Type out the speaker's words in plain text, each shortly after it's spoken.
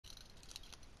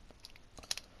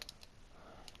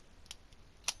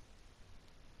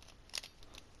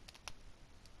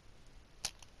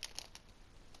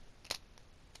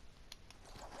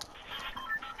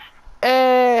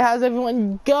how's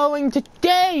everyone going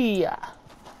today?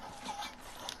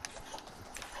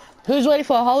 Who's ready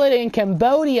for a holiday in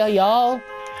Cambodia, y'all?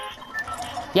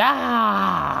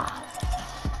 Yeah!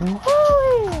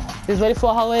 Woo! Who's ready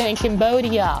for a holiday in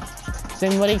Cambodia? Is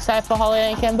anybody excited for a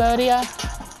holiday in Cambodia?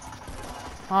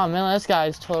 Oh man, this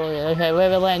guy's totally... Okay, where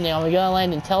are we landing? Are we gonna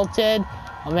land in Tilted?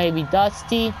 Or maybe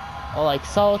Dusty? Or like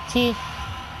Salty?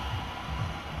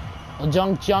 Or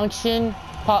Junk Junction?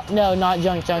 No, not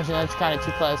Junk Junction, that's kind of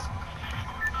too close.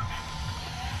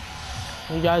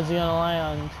 You guys are gonna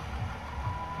land.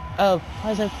 Oh,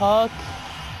 Pleasant Park?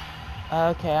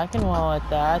 Okay, I can roll with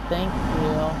that, thank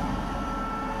you.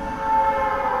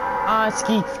 Ah,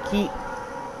 ski.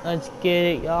 Let's get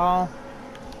it, y'all.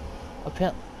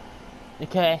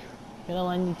 Okay, gonna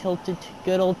land in Tilted,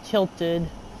 good old Tilted.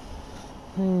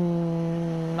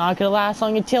 Not gonna last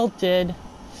long in Tilted.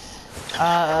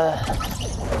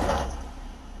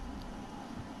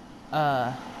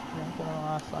 Not gonna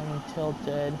last long in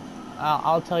Tilted.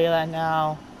 I'll tell you that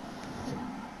now.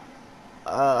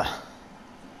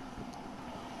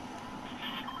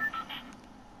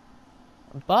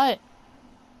 But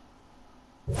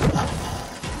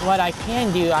what I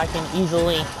can do, I can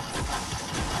easily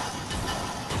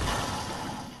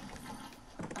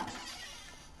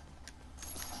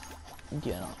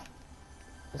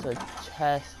there's a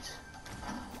chest.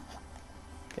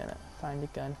 Gonna find a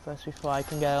gun first before I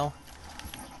can go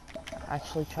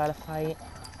actually try to fight.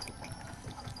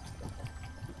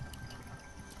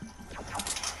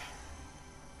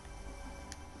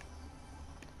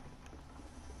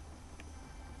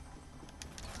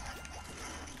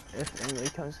 If anybody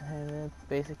comes in here, it's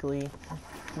basically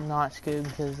not Scoob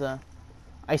because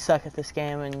I suck at this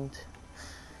game and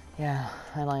yeah,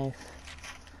 my life.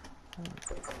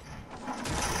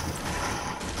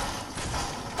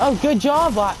 Oh, good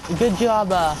job, good job,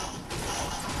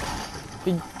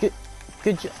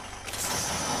 good job.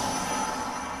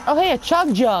 Oh, hey, a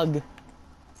chug jug.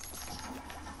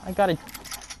 I got a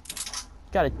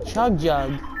chug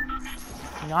jug.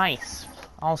 Nice.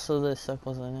 Also, the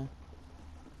circles in it.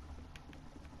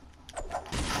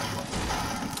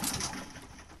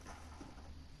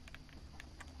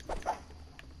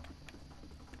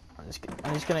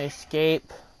 I'm just gonna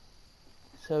escape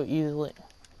so easily.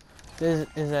 This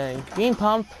is a green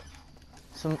pump,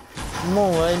 some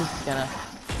more wood. It's gonna.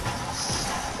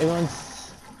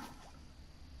 Everyone's.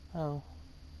 Oh.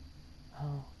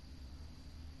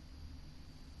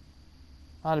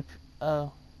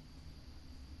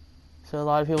 So a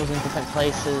lot of people's in different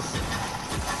places.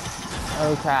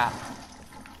 Oh crap.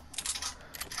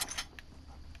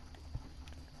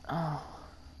 Oh.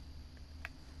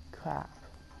 Crap.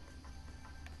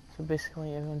 So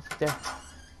basically everyone's there.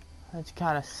 That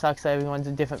kind of sucks that everyone's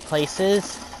in different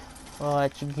places.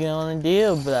 What you gonna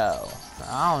do, bro?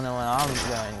 I don't know what I'm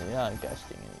going to do. I'm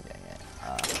gusting anything yet.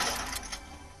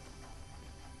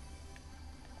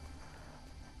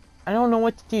 I don't know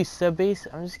what to do, so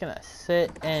basically I'm just gonna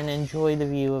sit and enjoy the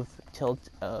view of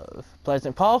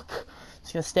Pleasant Park.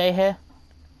 Just gonna stay here.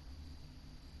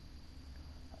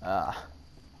 For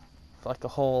like a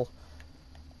whole.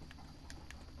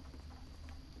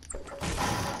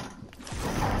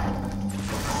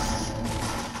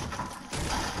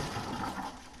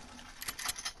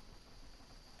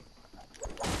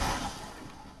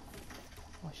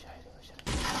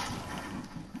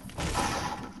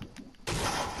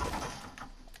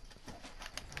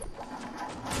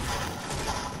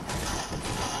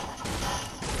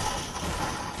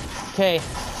 Okay,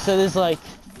 so there's like,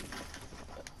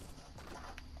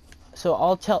 so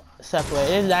all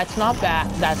separated. That's not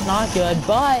bad. That's not good,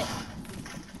 but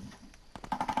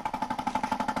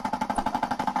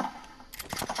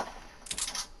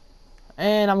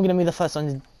and I'm gonna be the first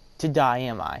one to die,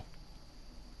 am I?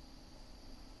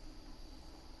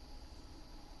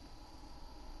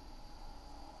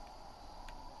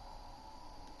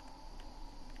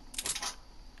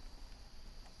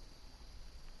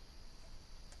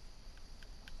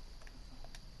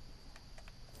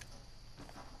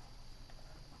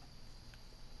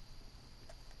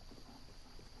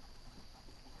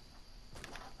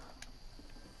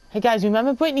 Hey guys,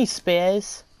 remember Britney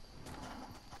Spears?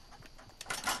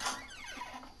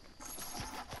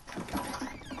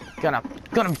 Gonna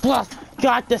blast! I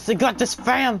got this,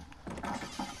 fam!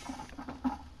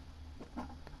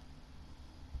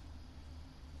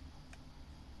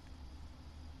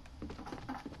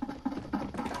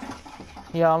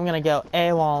 Yo, I'm gonna go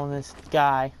AWOL on this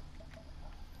guy.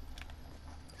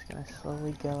 Just gonna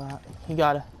slowly go out. You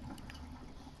gotta.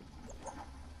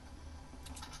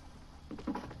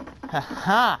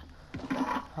 Haha!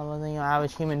 I wasn't an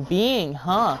average human being,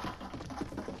 huh?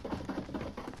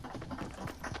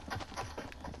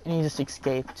 And he just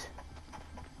escaped.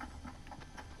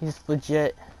 He's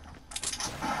legit.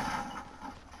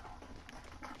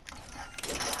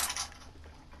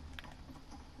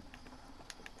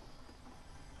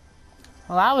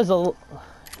 Well, that was well,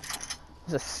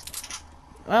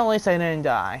 at least I didn't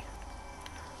die.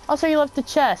 Also, you left the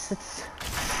chest. It's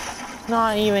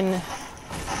not even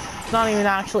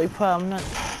actually permanent.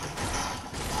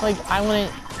 Like, I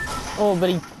wouldn't. Oh, but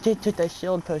he did take that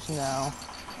shield potion now.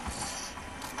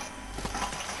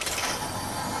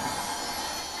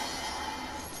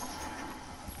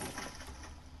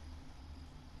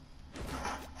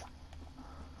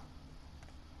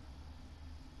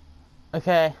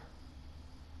 Okay.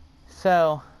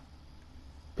 So,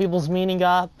 people's meeting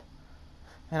up,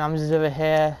 and I'm just over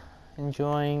here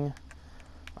enjoying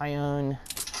my own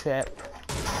trip.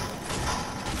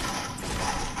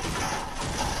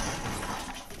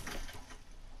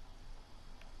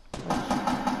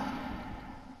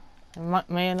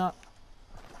 May I not?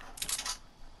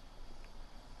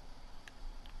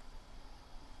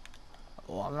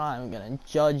 Oh, I'm not even gonna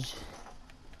judge.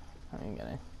 I'm even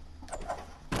gonna.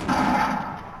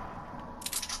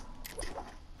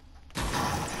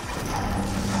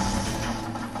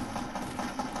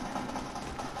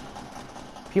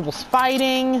 People's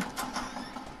fighting. It's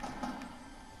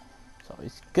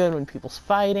always good when people's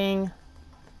fighting.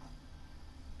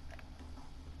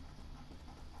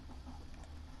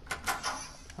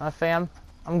 Fam,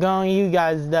 I'm going to you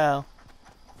guys though.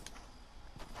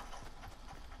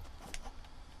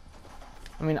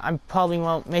 I mean, I probably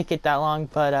won't make it that long,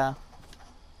 but I'm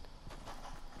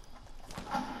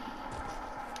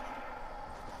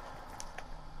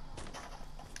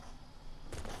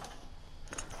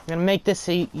gonna make this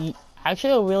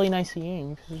actually a really nice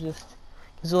game because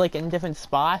we're like in different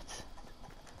spots.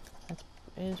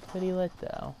 It is pretty lit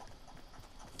though.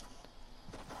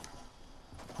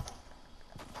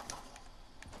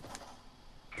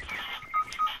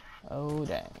 Oh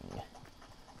dang.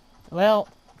 Well,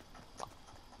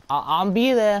 I'll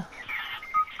be there.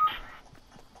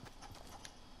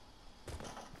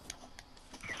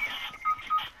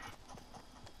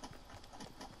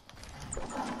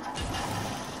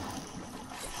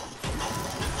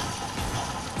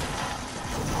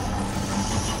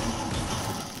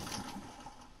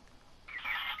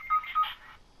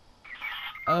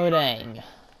 Oh dang.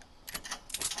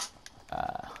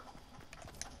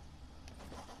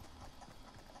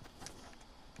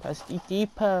 Dusty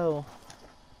Depot.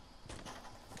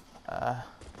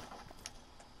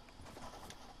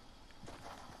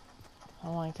 Oh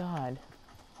my god.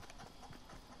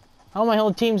 Oh, my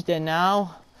whole team's dead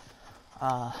now.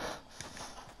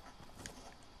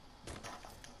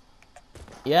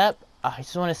 Yep. I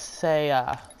just want to say,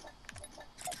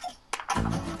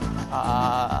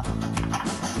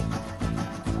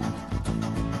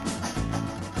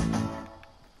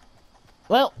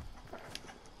 well,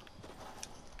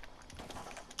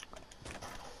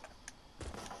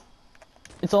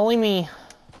 it's only me.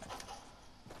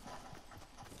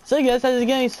 So guys, how's it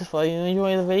going so far? You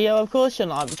enjoy the video? Of course you're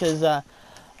not, because I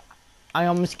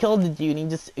almost killed the dude and he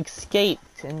just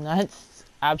escaped, and that's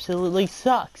absolutely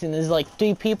sucks. And there's like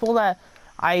 3 people that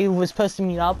I was supposed to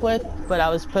meet up with, but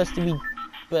apparently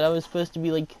I was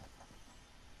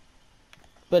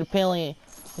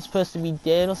supposed to be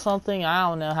dead or something. I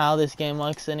don't know how this game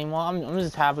works anymore. I'm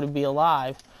just happy to be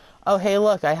alive. Oh hey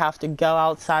look, I have to go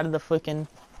outside of the freaking.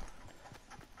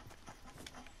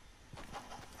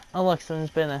 Oh look,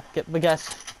 someone's been there. But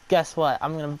guess what?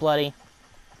 I'm gonna bloody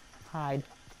hide.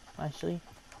 Actually,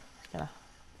 I'm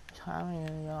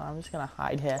just gonna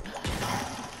hide here.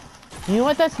 You know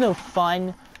what? That's no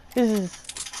fun. This is.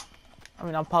 I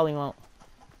mean, I probably won't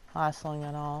last long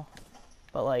at all.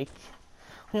 But like,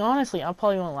 I mean, honestly, I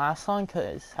probably won't last long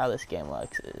because how this game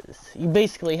works is you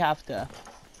basically have to,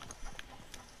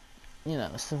 you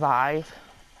know, survive.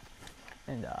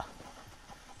 And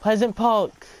Pleasant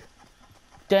Park.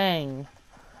 Dang.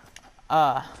 You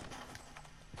know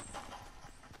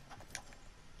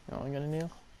what we're gonna do?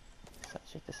 So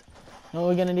check this. You know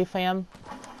what we're gonna do, fam?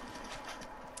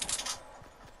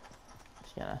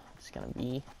 We're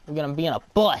gonna be in a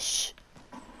bush.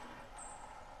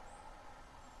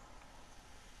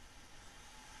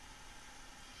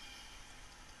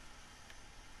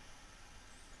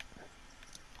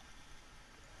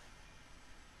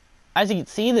 As you can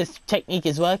see, this technique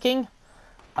is working.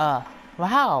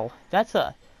 Wow,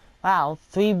 wow,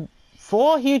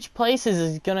 4 huge places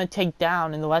is gonna take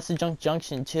down in the Western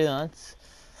Junction too.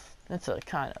 That's a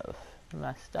kind of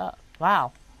messed up.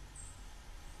 Wow.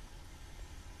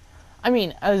 I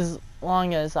mean, as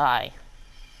long as I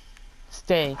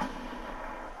stay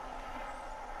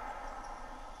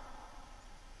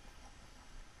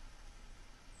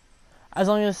as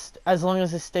long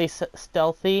as it stays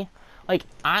stealthy. Like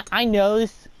I know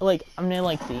this. Like I'm gonna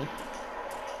like the.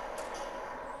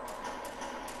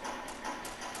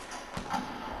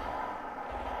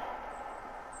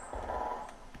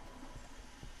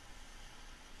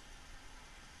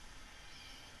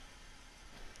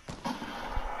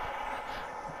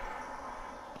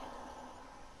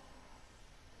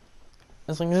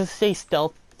 As long as it stays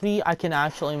stealthy, I can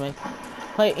actually make.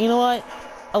 Like, you know what?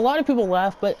 A lot of people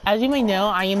laugh, but as you may know,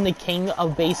 I am the king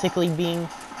of basically being.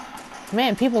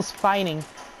 Man, people's fighting.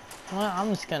 Well,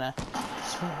 I'm just gonna.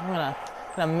 I'm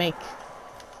gonna make.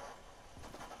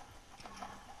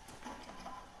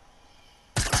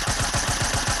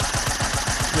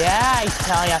 Yeah, I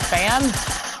tell ya, fam.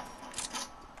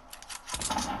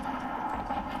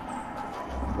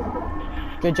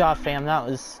 Good job, fam. That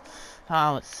was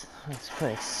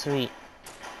pretty sweet.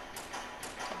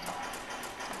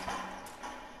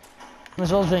 I'm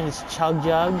as well doing this chug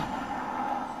jug.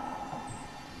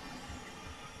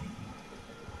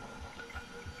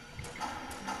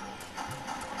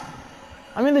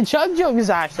 I mean, the chug jug is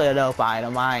actually a dope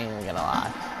item. I ain't even gonna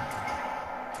lie.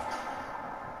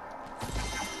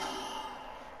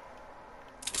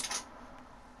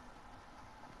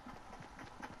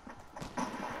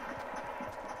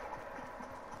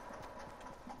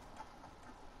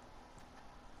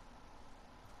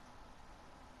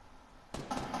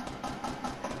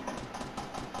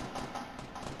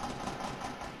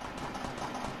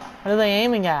 What are they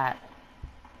aiming at?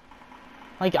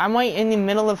 Like, I'm right in the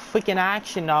middle of freaking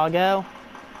action, doggo.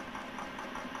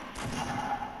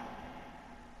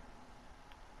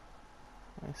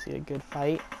 I see a good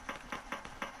fight.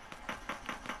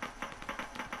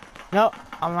 Nope,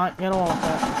 I'm not gonna want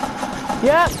that.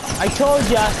 Yep, I told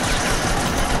ya.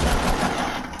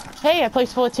 Hey, I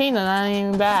placed 14 and that ain't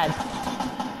even bad.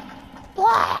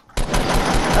 Blah!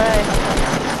 Alright.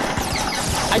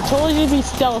 I told you to be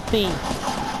stealthy.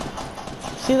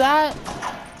 See that?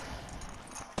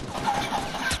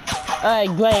 Alright,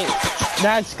 great.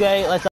 That's great. Let's